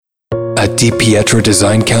At DiPietra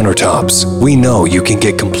Design Countertops, we know you can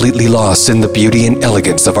get completely lost in the beauty and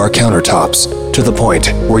elegance of our countertops, to the point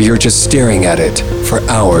where you're just staring at it for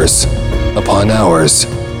hours upon hours,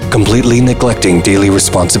 completely neglecting daily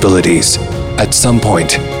responsibilities. At some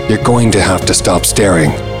point, you're going to have to stop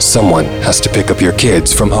staring. Someone has to pick up your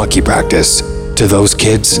kids from hockey practice. To those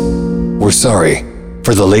kids, we're sorry.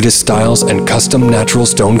 For the latest styles and custom natural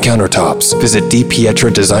stone countertops, visit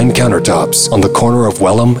DiPietra Design Countertops on the corner of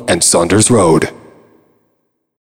Wellham and Saunders Road.